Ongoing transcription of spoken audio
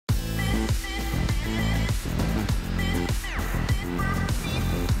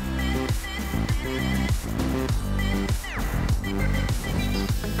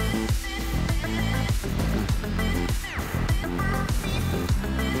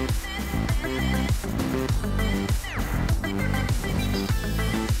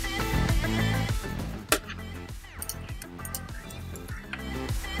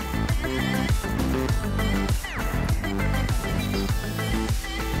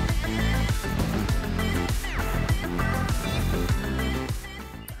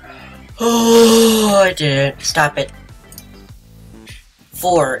Oh, I didn't. Stop it.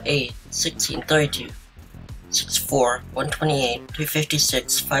 4, 8, 16, 32, 64, 128,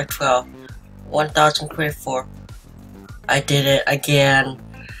 256, 512, 1024. I did it again.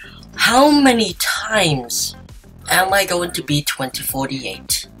 How many times am I going to beat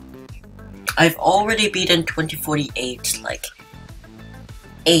 2048? I've already beaten 2048 like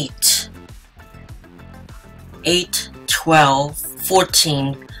 8, 12,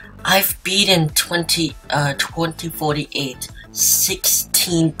 14. I've beaten 2048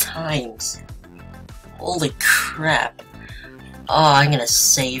 16 times. Holy crap. Oh, I'm gonna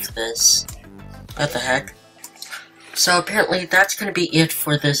save this. What the heck? So apparently that's gonna be it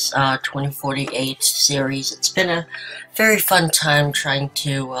for this 2048 series. It's been a very fun time trying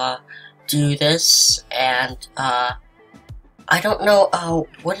to do this, and I don't know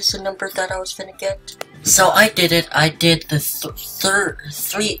what is the number that I was gonna get. So I did it. I did the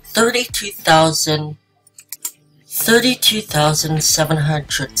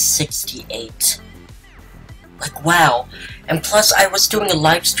 32,768. Like, wow. And plus I was doing a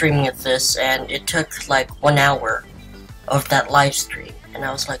live streaming of this, and it took like 1 hour of that live stream, and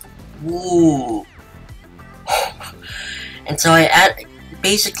I was like, woo. And so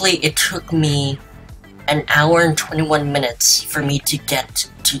basically it took me an hour and 21 minutes for me to get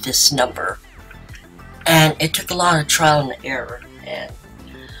to this number, and it took a lot of trial and error. And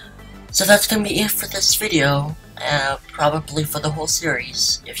so that's gonna be it for this video, probably for the whole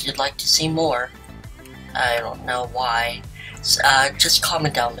series. If you'd like to see more, I don't know why, just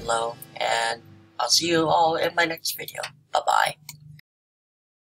comment down below, and I'll see you all in my next video. Bye bye.